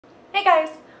Hey guys,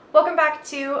 welcome back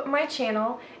to my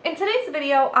channel. In today's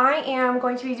video, I am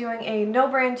going to be doing a no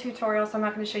brand tutorial, so I'm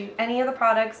not going to show you any of the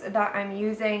products that I'm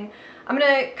using. I'm going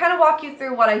to kind of walk you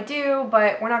through what I do,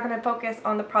 but we're not going to focus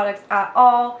on the products at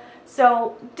all.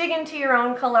 So dig into your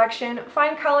own collection,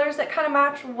 find colors that kind of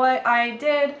match what I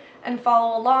did, and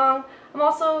follow along. I'm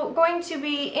also going to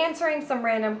be answering some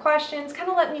random questions, kind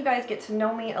of letting you guys get to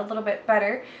know me a little bit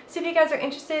better. So if you guys are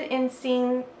interested in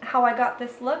seeing how I got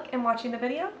this look and watching the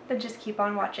video, then just keep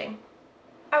on watching.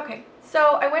 Okay,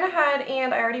 so I went ahead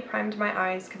and I already primed my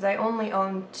eyes because I only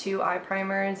own 2 eye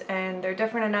primers and they're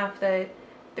different enough that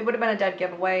they would have been a dead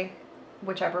giveaway,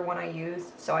 whichever one I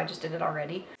used, so I just did it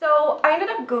already. So I ended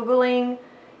up Googling,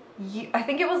 I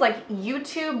think it was like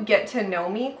YouTube get to know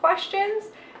me questions.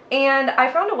 And I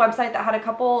found a website that had a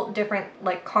couple different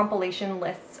like compilation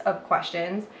lists of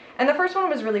questions. And the first one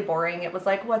was really boring. It was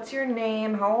like, what's your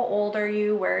name? How old are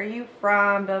you? Where are you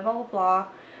from? Blah, blah,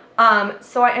 blah.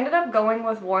 So I ended up going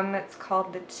with one that's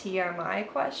called the TMI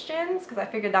questions because I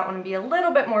figured that one would be a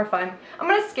little bit more fun. I'm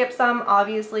going to skip some,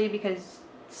 obviously, because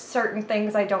certain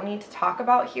things I don't need to talk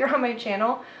about here on my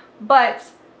channel. But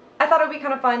I thought it would be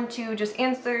kind of fun to just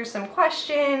answer some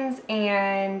questions,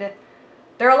 and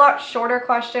they're a lot shorter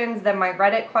questions than my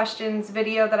Reddit questions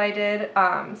video that I did,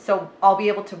 so I'll be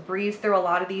able to breeze through a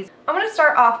lot of these. I'm going to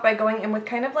start off by going in with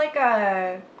kind of like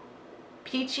a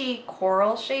peachy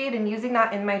coral shade and using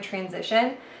that in my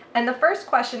transition. And the first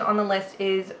question on the list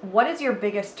is, what is your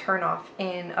biggest turnoff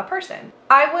in a person?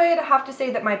 I would have to say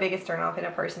that my biggest turnoff in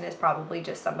a person is probably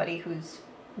just somebody who's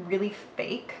really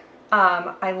fake.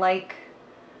 I like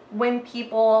when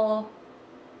people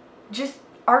just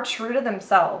are true to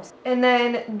themselves. And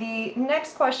then the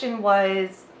next question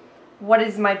was, what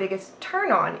is my biggest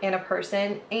turn on in a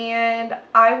person? And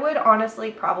I would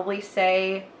honestly probably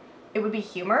say it would be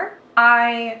humor.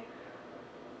 I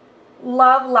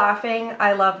love laughing.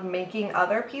 I love making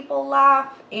other people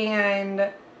laugh,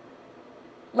 and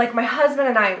like my husband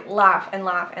and I laugh and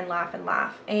laugh and laugh and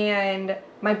laugh, and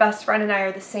my best friend and I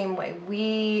are the same way.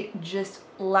 We just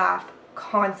laugh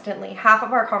constantly. Half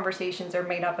of our conversations are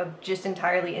made up of just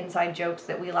entirely inside jokes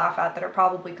that we laugh at that are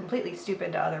probably completely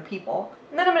stupid to other people.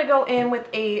 And then I'm going to go in with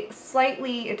a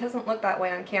slightly, it doesn't look that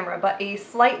way on camera, but a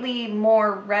slightly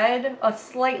more red, a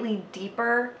slightly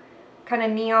deeper kind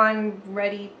of neon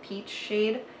reddy peach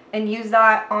shade, and use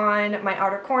that on my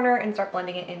outer corner and start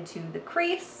blending it into the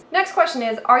crease. Next question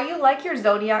is, are you like your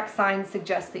zodiac signs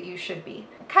suggest that you should be?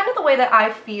 Kind of the way that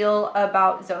I feel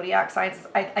about zodiac signs is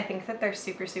I think that they're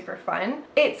super, super fun.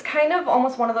 It's kind of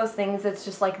almost one of those things that's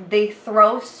just like they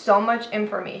throw so much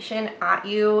information at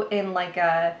you in like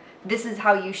a, this is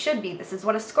how you should be, this is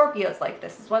what a Scorpio's like,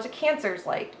 this is what a Cancer's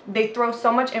like. They throw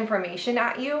so much information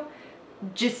at you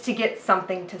just to get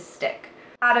something to stick.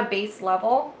 At a base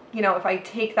level, you know, if I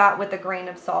take that with a grain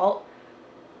of salt,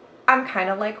 I'm kind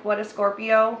of like what a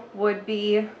Scorpio would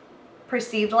be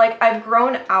perceived like. I've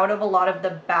grown out of a lot of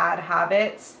the bad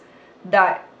habits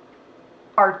that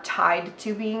are tied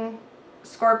to being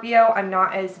Scorpio. I'm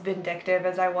not as vindictive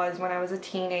as I was when I was a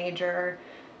teenager.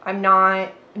 I'm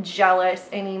not jealous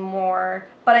anymore,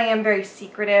 but I am very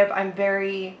secretive. I'm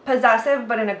very possessive,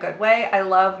 but in a good way. I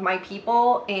love my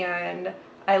people, and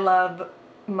I love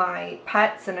my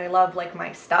pets, and I love like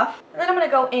my stuff. And then I'm going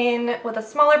to go in with a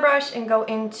smaller brush and go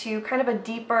into kind of a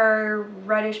deeper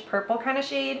reddish purple kind of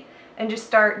shade and just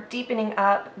start deepening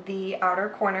up the outer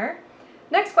corner.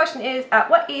 Next question is, at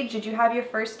what age did you have your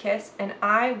first kiss? And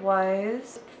I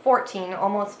was 14,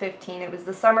 almost 15. It was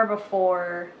the summer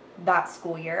before that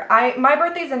school year. My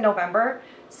birthday's in November,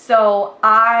 so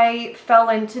I fell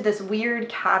into this weird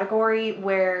category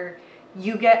where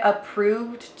you get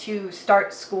approved to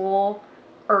start school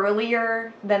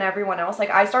earlier than everyone else. Like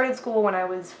I started school when I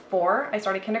was 4. I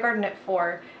started kindergarten at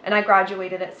 4 and I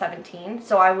graduated at 17.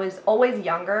 So I was always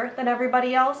younger than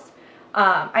everybody else.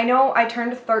 I know I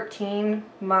turned 13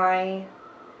 my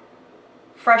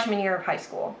freshman year of high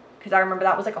school because I remember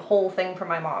that was like a whole thing for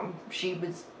my mom. She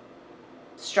was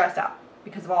stressed out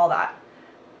because of all that.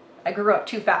 I grew up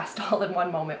too fast all in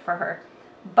one moment for her.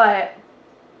 But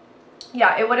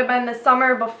yeah, it would have been the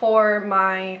summer before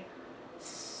my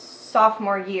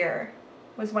sophomore year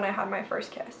was when I had my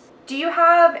first kiss. Do you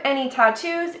have any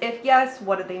tattoos? If yes,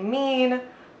 what do they mean?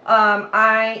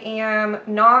 I am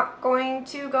not going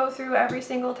to go through every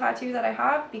single tattoo that I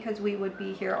have because we would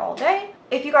be here all day.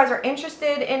 If you guys are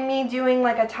interested in me doing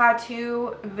like a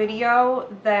tattoo video,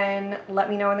 then let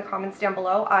me know in the comments down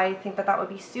below. I think that that would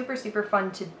be super, super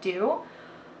fun to do.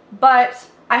 But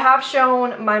I have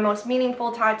shown my most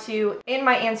meaningful tattoo in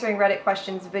my answering Reddit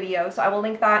questions video, so I will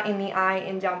link that in the eye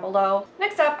and down below.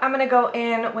 Next up, I'm gonna go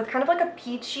in with kind of like a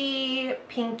peachy,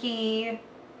 pinky,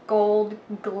 gold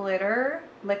glitter,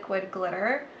 liquid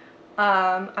glitter.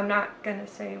 I'm not gonna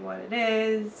say what it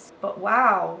is, but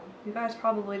wow, you guys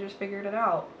probably just figured it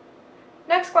out.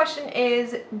 Next question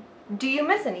is, do you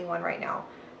miss anyone right now?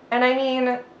 And I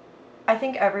mean, I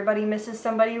think everybody misses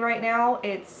somebody right now.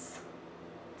 It's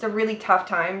a really tough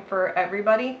time for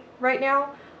everybody right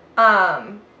now.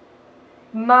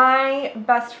 My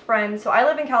best friend, so I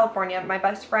live in California. My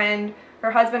best friend,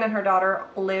 her husband and her daughter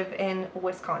live in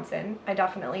Wisconsin. I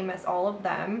definitely miss all of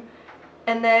them.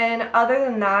 And then other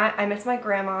than that, I miss my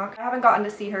grandma. I haven't gotten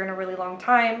to see her in a really long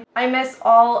time. I miss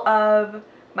all of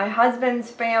my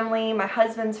husband's family, my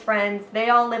husband's friends. They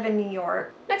all live in New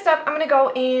York. Next up, I'm gonna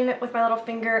go in with my little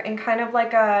finger and kind of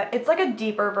like it's like a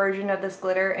deeper version of this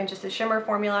glitter and just a shimmer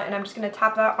formula, and I'm just gonna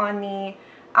tap that on the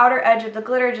outer edge of the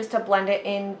glitter just to blend it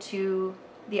into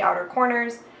the outer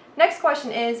corners. Next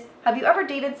question is, have you ever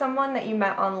dated someone that you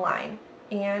met online?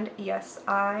 And yes,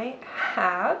 I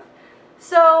have.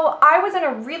 So I was in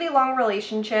a really long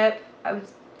relationship. I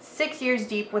was 6 years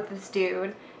deep with this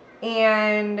dude,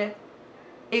 and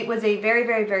it was a very,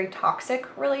 very, very toxic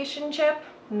relationship,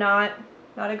 not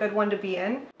a good one to be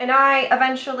in. And I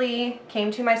eventually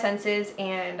came to my senses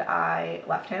and I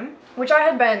left him, which I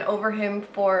had been over him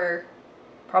for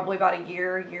probably about a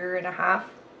year and a half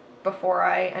before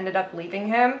I ended up leaving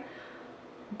him.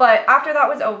 But after that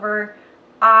was over,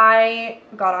 I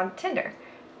got on Tinder.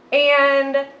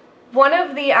 And one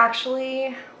of the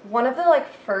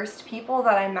like first people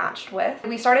that I matched with,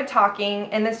 we started talking,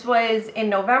 and this was in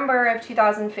November of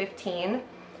 2015,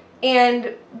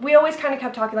 and we always kind of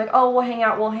kept talking like, oh, we'll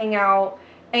hang out,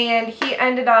 and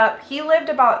he lived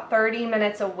about 30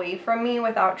 minutes away from me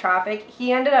without traffic.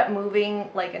 He ended up moving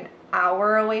like an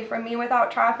hour away from me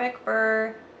without traffic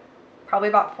for probably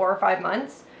about 4 or 5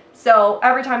 months. So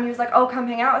every time he was like, oh, come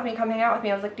hang out with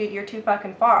me, I was like, dude, you're too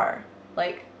fucking far.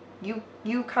 Like,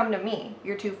 you come to me,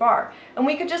 you're too far. And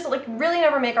we could just like really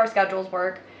never make our schedules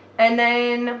work. And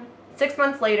then 6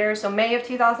 months later, so May of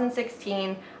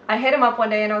 2016, I hit him up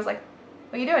one day and I was like,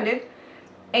 what you doing, dude?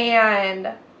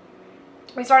 And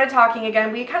we started talking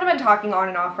again. We kind of been talking on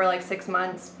and off for like 6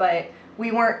 months, but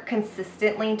we weren't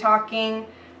consistently talking.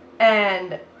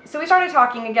 And so we started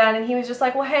talking again, and he was just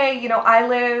like, well, hey, you know, I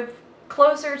live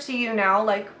closer to you now,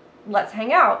 like, let's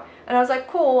hang out. And I was like,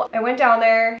 cool. I went down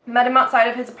there, met him outside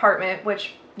of his apartment,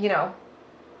 which, you know,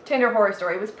 Tinder horror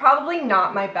story, was probably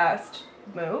not my best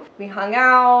move. We hung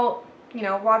out, you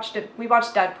know, we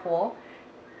watched Deadpool,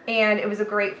 and it was a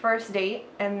great first date.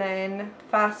 And then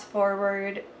fast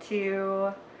forward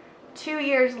to 2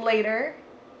 years later,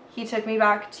 he took me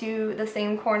back to the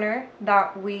same corner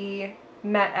that we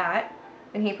met at,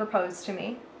 and he proposed to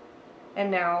me. And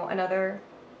now another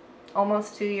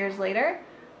almost 2 years later,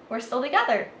 we're still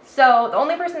together. So the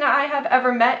only person that I have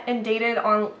ever met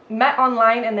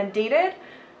online and then dated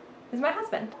is my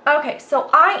husband. Okay, so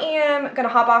I am gonna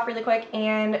hop off really quick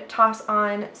and toss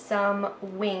on some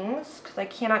wings because I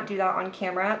cannot do that on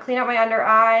camera. Clean out my under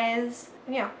eyes,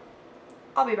 and yeah,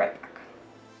 I'll be right back.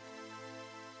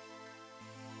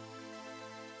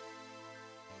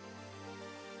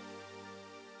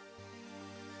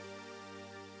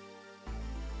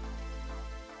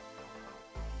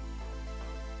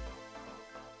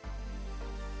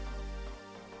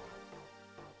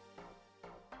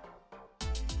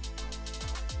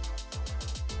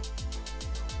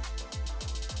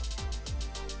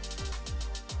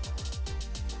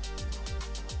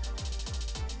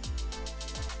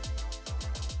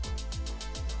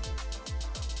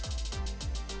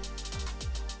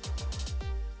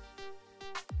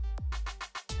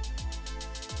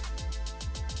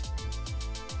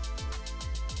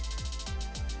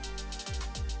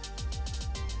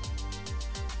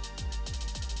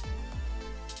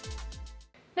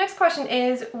 Next question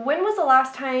is, when was the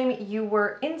last time you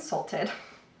were insulted?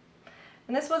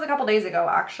 And this was a couple days ago,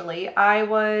 actually. I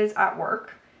was at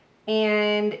work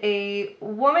and a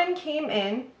woman came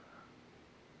in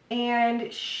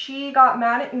and she got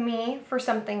mad at me for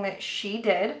something that she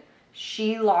did.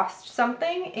 She lost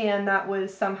something and that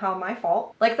was somehow my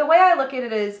fault. Like, the way I look at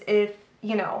it is, if,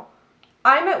 you know,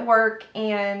 I'm at work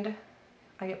and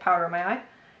I get powder in my eye.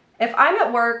 If I'm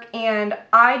at work and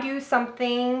I do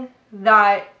something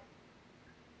that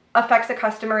affects a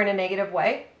customer in a negative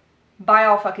way, by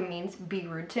all fucking means, be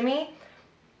rude to me.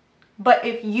 But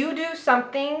if you do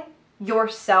something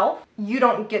yourself, you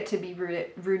don't get to be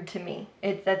rude to me.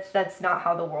 That's not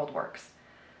how the world works.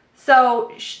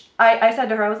 So I said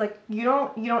to her, I was like, you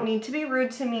don't need to be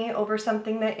rude to me over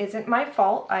something that isn't my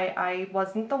fault. I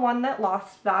wasn't the one that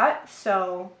lost that,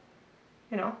 so,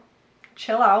 you know,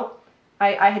 chill out.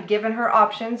 I had given her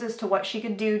options as to what she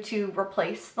could do to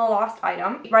replace the lost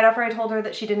item. Right after I told her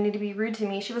that she didn't need to be rude to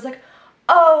me, she was like,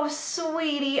 oh,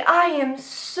 sweetie, I am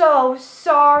so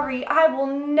sorry. I will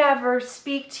never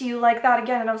speak to you like that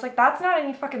again. And I was like, that's not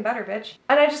any fucking better, bitch.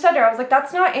 And I just said to her, I was like,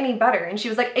 that's not any better. And she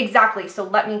was like, exactly, so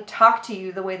let me talk to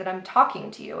you the way that I'm talking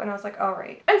to you. And I was like, all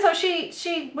right. And so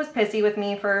she was pissy with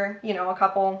me for, you know, a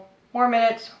couple more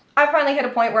minutes. I finally hit a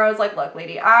point where I was like, look,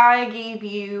 lady, I gave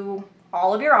you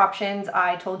all of your options.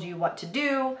 I told you what to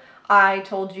do. I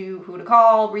told you who to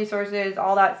call, resources,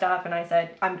 all that stuff. And I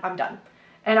said, I'm done.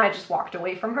 And I just walked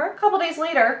away from her. A couple days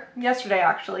later, yesterday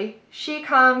actually, she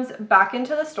comes back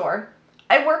into the store.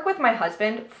 I work with my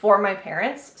husband for my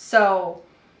parents, so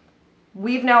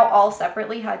we've now all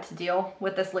separately had to deal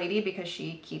with this lady because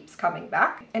she keeps coming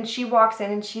back. And she walks in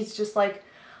and she's just like,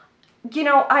 you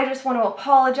know, I just want to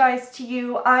apologize to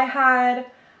you. I had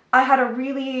a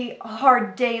really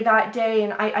hard day that day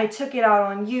and I took it out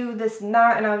on you, this and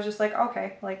that. And I was just like,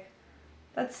 okay, like,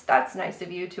 that's nice of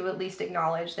you to at least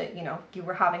acknowledge that, you know, you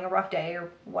were having a rough day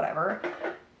or whatever.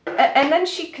 And then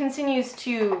she continues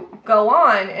to go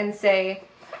on and say,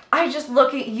 I just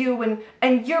look at you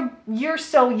and you're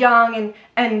so young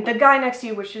and the guy next to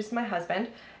you, which is my husband,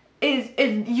 is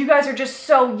you guys are just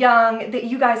so young that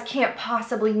you guys can't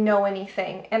possibly know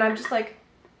anything. And I'm just like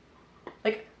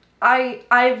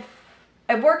I've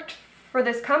worked for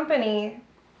this company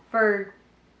for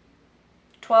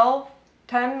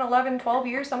 10, 11, 12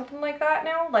 years, something like that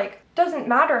now. Like, doesn't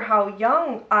matter how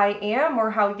young I am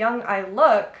or how young I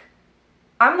look.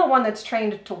 I'm the one that's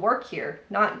trained to work here,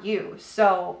 not you.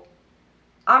 So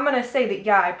I'm gonna say that,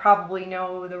 yeah, I probably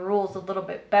know the rules a little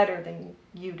bit better than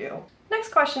you do. Next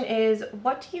question is,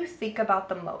 what do you think about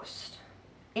the most?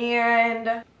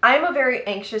 And I'm a very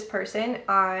anxious person.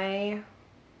 I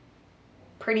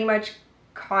pretty much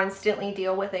constantly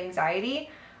deal with anxiety.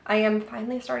 I am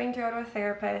finally starting to go to a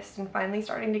therapist and finally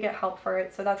starting to get help for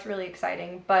it, so that's really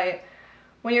exciting. But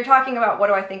when you're talking about what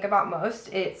do I think about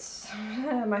most, it's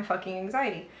my fucking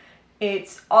anxiety.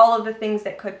 It's all of the things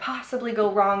that could possibly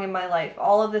go wrong in my life,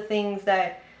 all of the things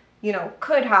that, you know,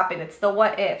 could happen. It's the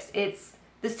what ifs. It's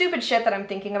the stupid shit that I'm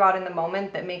thinking about in the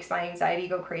moment that makes my anxiety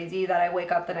go crazy, that I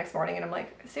wake up the next morning and I'm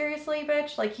like, seriously,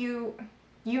 bitch? Like, you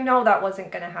know that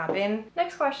wasn't gonna happen.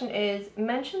 Next question is,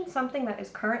 mention something that is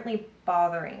currently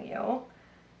bothering you.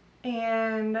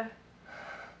 And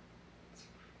it's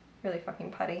really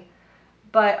fucking petty.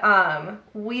 But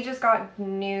we just got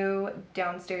new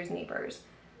downstairs neighbors.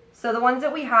 So the ones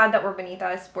that we had that were beneath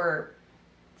us were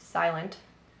silent.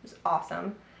 It was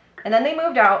awesome. And then they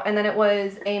moved out, and then it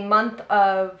was a month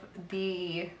of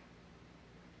the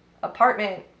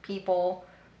apartment people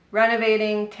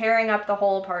renovating, tearing up the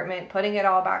whole apartment, putting it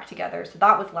all back together, so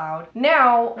that was loud.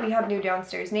 Now we have new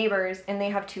downstairs neighbors, and they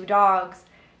have 2 dogs,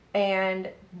 and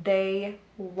they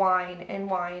whine and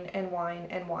whine and whine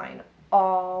and whine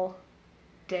all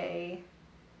day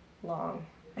long.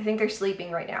 I think they're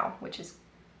sleeping right now, which is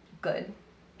good.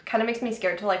 Kind of makes me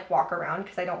scared to like walk around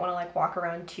because I don't want to like walk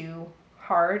around too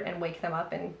hard and wake them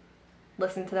up and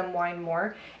listen to them whine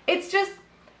more. It's just,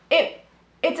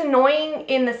 it's annoying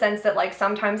in the sense that like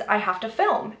sometimes I have to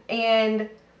film and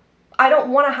I don't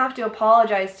want to have to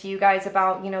apologize to you guys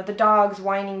about, you know, the dogs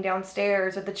whining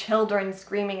downstairs or the children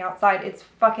screaming outside. It's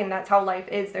fucking, that's how life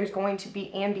is. There's going to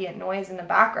be ambient noise in the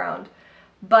background.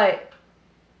 But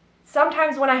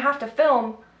sometimes when I have to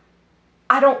film,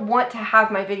 I don't want to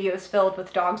have my videos filled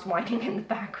with dogs whining in the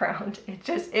background. It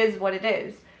just is what it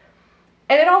is.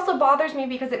 And it also bothers me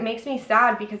because it makes me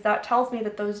sad because that tells me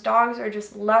that those dogs are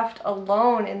just left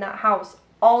alone in that house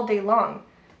all day long.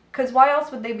 Because why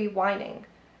else would they be whining?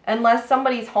 Unless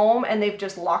somebody's home and they've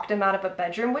just locked them out of a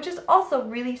bedroom, which is also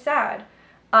really sad.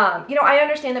 You know, I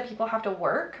understand that people have to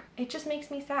work. It just makes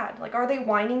me sad. Like, are they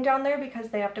whining down there because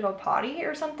they have to go potty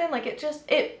or something? Like,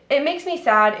 it makes me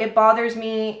sad. It bothers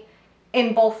me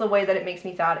in both the way that it makes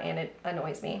me sad and it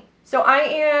annoys me. So I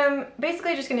am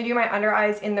basically just going to do my under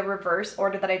eyes in the reverse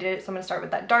order that I did it. So I'm going to start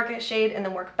with that darkest shade and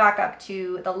then work back up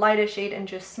to the lightest shade and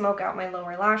just smoke out my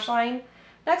lower lash line.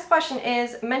 Next question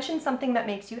is, mention something that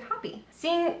makes you happy.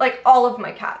 Seeing, like, all of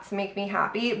my cats make me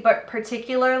happy, but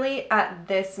particularly at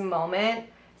this moment,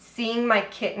 seeing my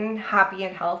kitten happy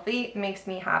and healthy makes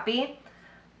me happy.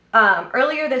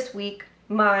 Earlier this week,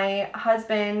 my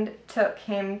husband took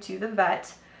him to the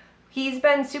vet. He's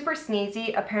been super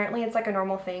sneezy. Apparently it's like a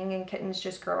normal thing and kittens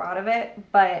just grow out of it,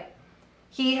 but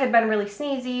he had been really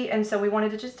sneezy, and so we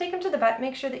wanted to just take him to the vet,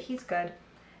 make sure that he's good.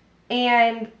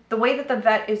 And the way that the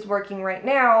vet is working right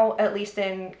now, at least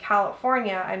in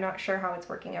California, I'm not sure how it's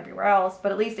working everywhere else,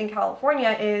 but at least in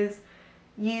California, is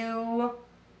you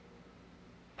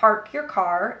park your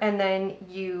car and then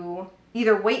you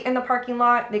either wait in the parking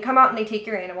lot, they come out and they take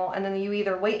your animal, and then you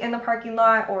either wait in the parking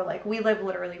lot, or like we live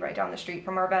literally right down the street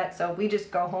from our vet, so we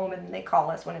just go home and they call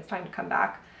us when it's time to come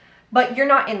back. But you're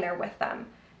not in there with them.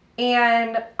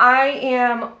 And I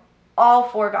am all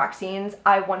for vaccines.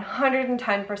 I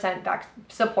 110%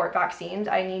 support vaccines.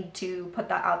 I need to put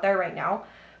that out there right now.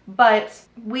 But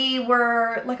we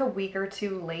were like a week or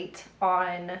two late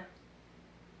on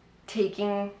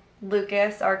taking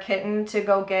Lucas, our kitten, to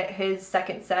go get his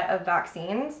second set of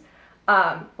vaccines,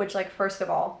 which, like, first of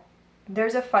all,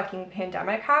 there's a fucking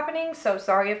pandemic happening, so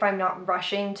sorry if I'm not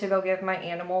rushing to go give my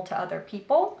animal to other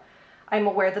people. I'm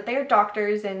aware that they are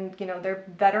doctors and, you know, they're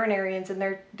veterinarians and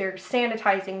they're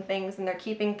sanitizing things and they're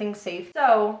keeping things safe.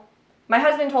 So my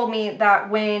husband told me that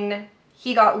when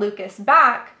he got Lucas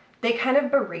back, they kind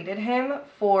of berated him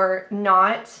for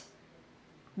not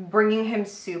bringing him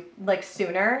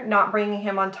sooner, not bringing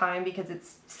him on time because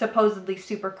it's supposedly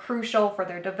super crucial for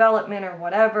their development or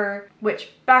whatever.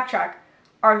 Which, backtrack,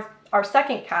 our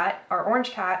second cat, our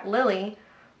orange cat, Lily,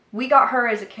 we got her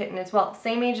as a kitten as well,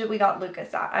 same age that we got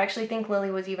Lucas at. I actually think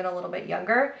Lily was even a little bit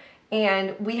younger,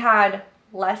 and we had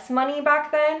less money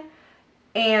back then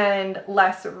and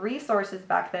less resources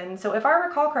back then. So if I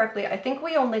recall correctly, I think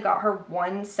we only got her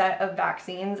one set of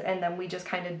vaccines and then we just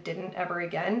kind of didn't ever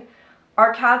again.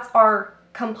 Our cats are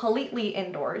completely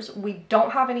indoors. We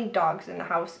don't have any dogs in the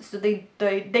house, so they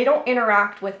don't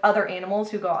interact with other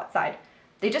animals who go outside.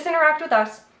 They just interact with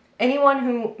us, anyone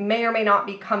who may or may not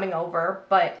be coming over,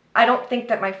 but I don't think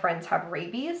that my friends have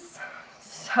rabies.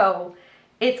 So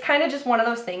it's kind of just one of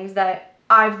those things that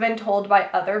I've been told by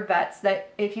other vets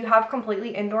that if you have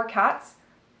completely indoor cats,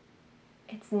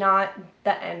 it's not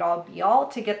the end all be all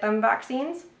to get them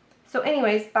vaccines. So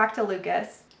anyways, back to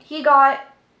Lucas. He got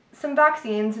some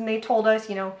vaccines and they told us,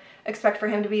 you know, expect for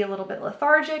him to be a little bit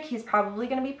lethargic. He's probably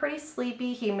going to be pretty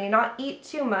sleepy. He may not eat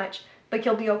too much, but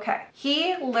he'll be okay.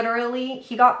 He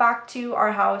got back to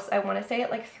our house, I want to say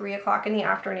at like 3 o'clock in the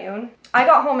afternoon. I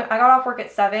got off work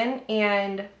at 7,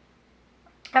 and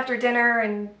after dinner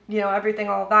and, you know, everything,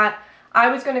 all of that, I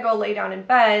was going to go lay down in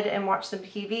bed and watch some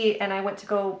TV, and I went to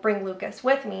go bring Lucas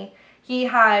with me. He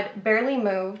had barely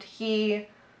moved. He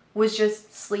was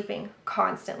just sleeping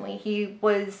constantly.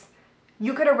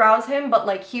 You could arouse him, but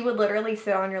like he would literally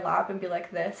sit on your lap and be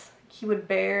like this. He would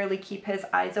barely keep his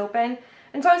eyes open.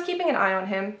 And so I was keeping an eye on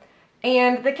him.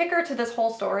 And the kicker to this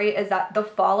whole story is that the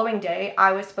following day,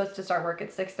 I was supposed to start work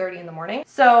at 6:30 in the morning.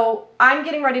 So I'm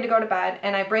getting ready to go to bed,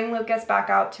 and I bring Lucas back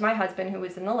out to my husband, who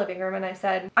was in the living room, and I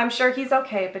said, I'm sure he's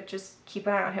okay, but just keep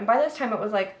an eye on him. By this time, it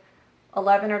was like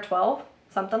 11 or 12,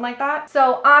 something like that.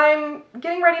 So I'm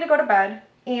getting ready to go to bed,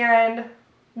 and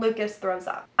Lucas throws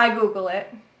up. I Google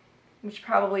it, which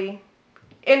probably,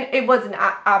 and it wasn't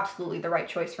absolutely the right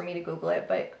choice for me to Google it,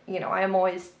 but, you know, I am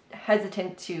always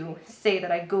hesitant to say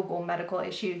that I Google medical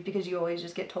issues because you always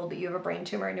just get told that you have a brain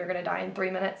tumor and you're going to die in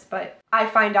 3 minutes. But I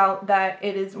find out that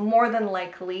it is more than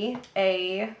likely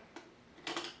a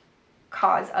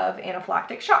cause of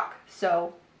anaphylactic shock,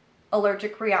 so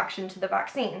allergic reaction to the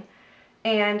vaccine.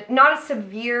 And not a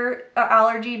severe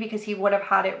allergy because he would have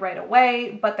had it right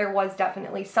away, but there was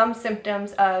definitely some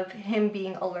symptoms of him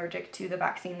being allergic to the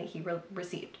vaccine that he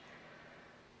received.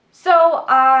 So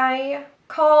I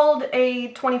called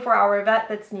a 24-hour vet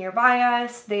that's nearby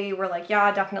us. They were like,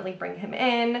 yeah, definitely bring him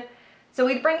in. So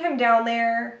we'd bring him down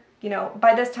there. You know,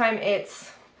 by this time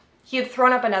he had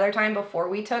thrown up another time before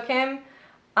we took him.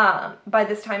 By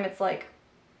this time it's like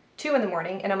 2 in the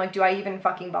morning, and I'm like, do I even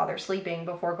fucking bother sleeping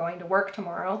before going to work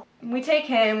tomorrow? We take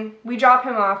him, we drop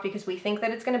him off because we think that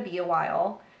it's gonna be a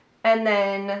while, and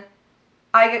then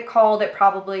I get called at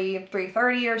probably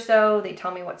 3:30 or so. They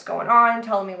tell me what's going on,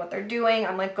 tell me what they're doing.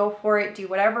 I'm like, go for it, do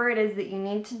whatever it is that you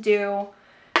need to do.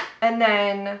 And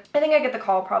then I think I get the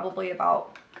call probably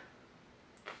about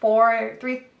 4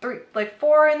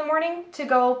 in the morning to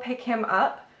go pick him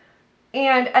up.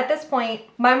 And at this point,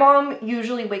 my mom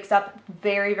usually wakes up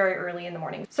very, very early in the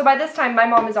morning. So by this time, my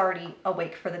mom is already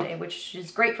awake for the day, which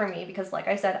is great for me because, like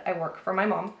I said, I work for my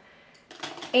mom.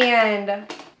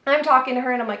 And I'm talking to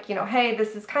her and I'm like, you know, hey,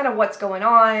 this is kind of what's going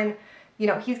on. You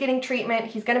know, he's getting treatment,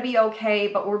 he's gonna be okay,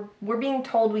 but we're being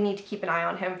told we need to keep an eye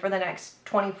on him for the next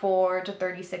 24 to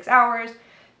 36 hours,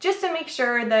 just to make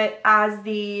sure that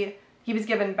he was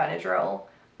given Benadryl,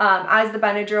 as the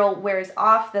Benadryl wears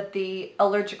off, that the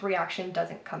allergic reaction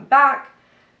doesn't come back.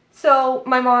 So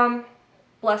my mom,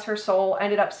 bless her soul,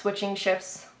 ended up switching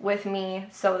shifts with me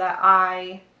so that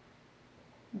I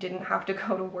didn't have to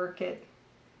go to work at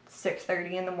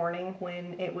 6:30 in the morning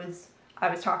when I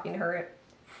was talking to her at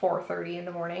 4:30 in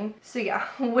the morning. So yeah,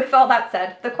 with all that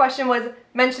said, the question was,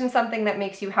 mention something that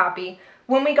makes you happy.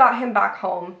 When we got him back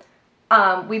home,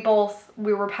 we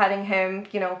were petting him,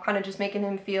 you know, kind of just making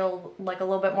him feel like a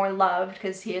little bit more loved,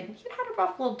 because he'd had a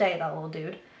rough little day, that little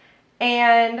dude.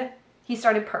 And he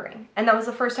started purring. And that was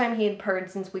the first time he had purred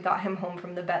since we got him home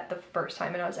from the vet the first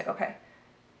time. And I was like, okay,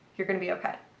 you're gonna be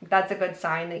okay. That's a good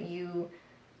sign that you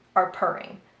are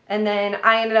purring. And then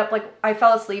I ended up, like, I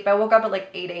fell asleep. I woke up at like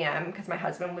 8 a.m. because my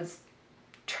husband was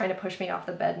trying to push me off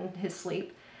the bed in his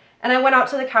sleep. And I went out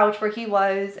to the couch where he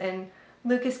was, and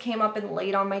Lucas came up and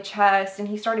laid on my chest, and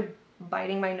he started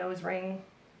biting my nose ring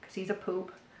because he's a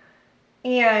poop.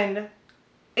 And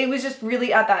it was just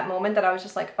really at that moment that I was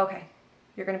just like, okay,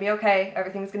 you're gonna be okay.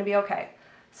 Everything's gonna be okay.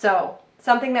 So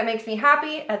something that makes me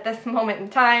happy at this moment in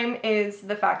time is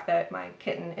the fact that my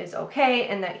kitten is okay,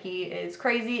 and that he is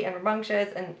crazy and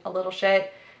rambunctious and a little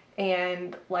shit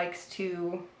and likes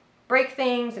to break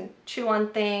things and chew on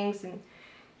things, and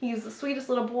he's the sweetest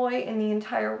little boy in the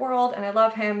entire world, and I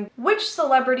love him. Which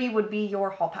celebrity would be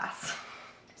your hall pass?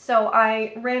 So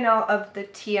I ran out of the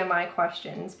TMI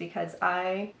questions because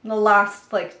the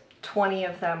last like 20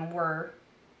 of them were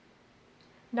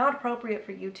not appropriate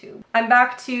for YouTube. I'm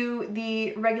back to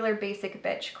the regular basic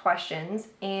bitch questions,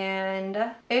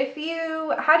 and if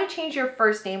you had to change your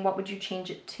first name, what would you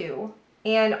change it to?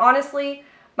 And honestly,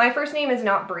 my first name is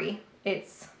not Bree.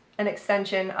 It's an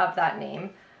extension of that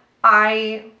name.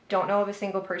 I don't know of a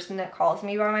single person that calls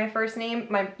me by my first name.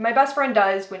 My best friend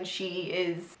does when she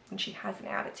has an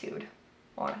attitude,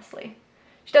 honestly.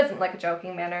 She doesn't like a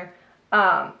joking manner.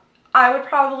 I would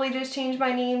probably just change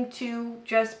my name to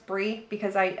just Bree,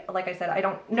 because like I said,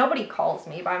 nobody calls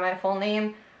me by my full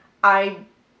name. I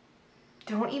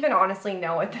don't even honestly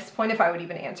know at this point if I would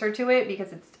even answer to it,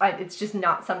 because it's just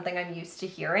not something I'm used to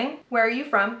hearing. Where are you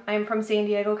from? I'm from San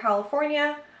Diego,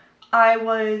 California. I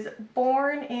was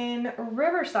born in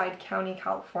Riverside County,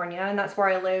 California, and that's where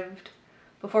I lived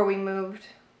before we moved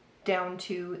down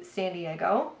to San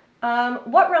Diego.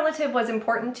 What relative was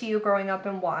important to you growing up,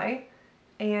 and why?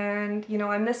 And, you know,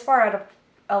 I'm this far out of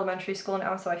elementary school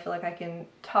now, so I feel like I can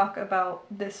talk about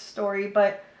this story,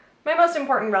 but my most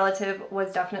important relative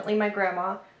was definitely my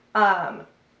grandma.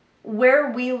 Where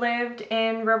we lived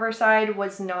in Riverside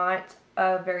was not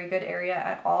a very good area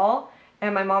at all,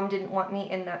 and my mom didn't want me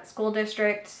in that school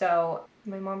district, so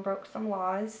my mom broke some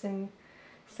laws and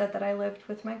said that I lived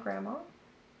with my grandma.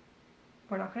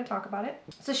 We're not going to talk about it.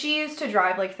 So she used to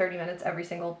drive like 30 minutes every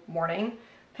single morning,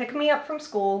 pick me up from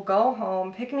school, go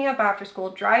home, pick me up after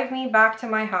school, drive me back to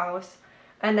my house,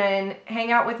 and then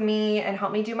hang out with me and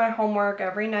help me do my homework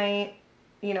every night,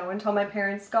 you know, until my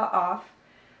parents got off.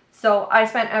 So I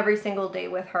spent every single day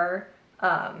with her.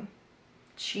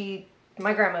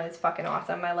 My grandma is fucking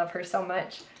awesome. I love her so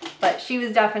much. But she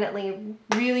was definitely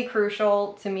really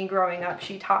crucial to me growing up.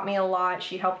 She taught me a lot.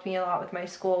 She helped me a lot with my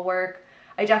schoolwork.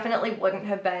 I definitely wouldn't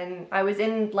have been, I was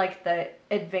in like the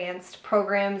advanced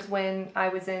programs when I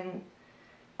was in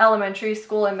elementary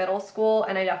school and middle school,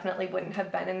 and I definitely wouldn't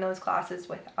have been in those classes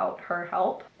without her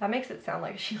help. That makes it sound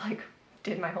like she like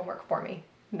did my homework for me.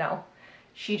 No,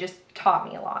 she just taught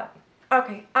me a lot.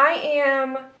 Okay, I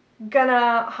am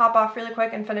gonna hop off really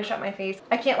quick and finish up my face.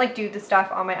 I can't like do the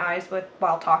stuff on my eyes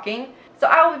while talking. So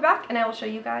I will be back and I will show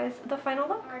you guys the final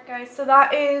look. Alright guys, so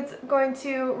that is going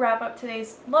to wrap up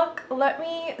today's look. Let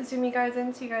me zoom you guys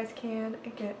in so you guys can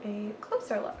get a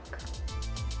closer look.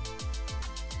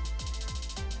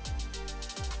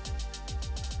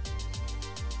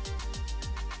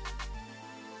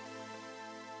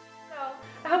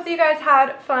 I hope that you guys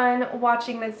had fun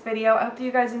watching this video. I hope that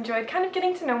you guys enjoyed kind of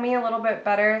getting to know me a little bit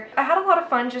better. I had a lot of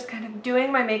fun just kind of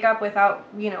doing my makeup without,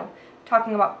 you know,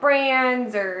 talking about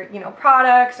brands or, you know,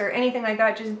 products or anything like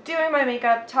that. Just doing my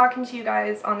makeup, talking to you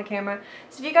guys on the camera.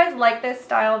 So if you guys like this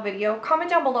style video, comment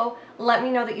down below. Let me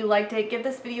know that you liked it. Give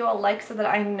this video a like so that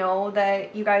I know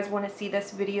that you guys want to see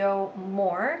this video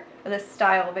more, or this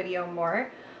style video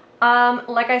more.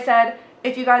 Like I said,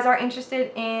 if you guys are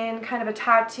interested in kind of a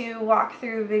tattoo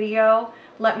walkthrough video,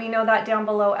 let me know that down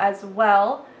below as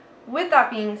well. With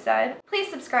that being said, please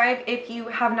subscribe if you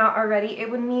have not already. It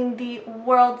would mean the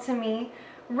world to me.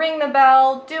 Ring the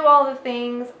bell, do all the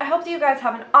things. I hope that you guys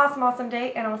have an awesome, awesome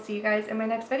day, and I'll see you guys in my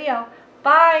next video.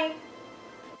 Bye!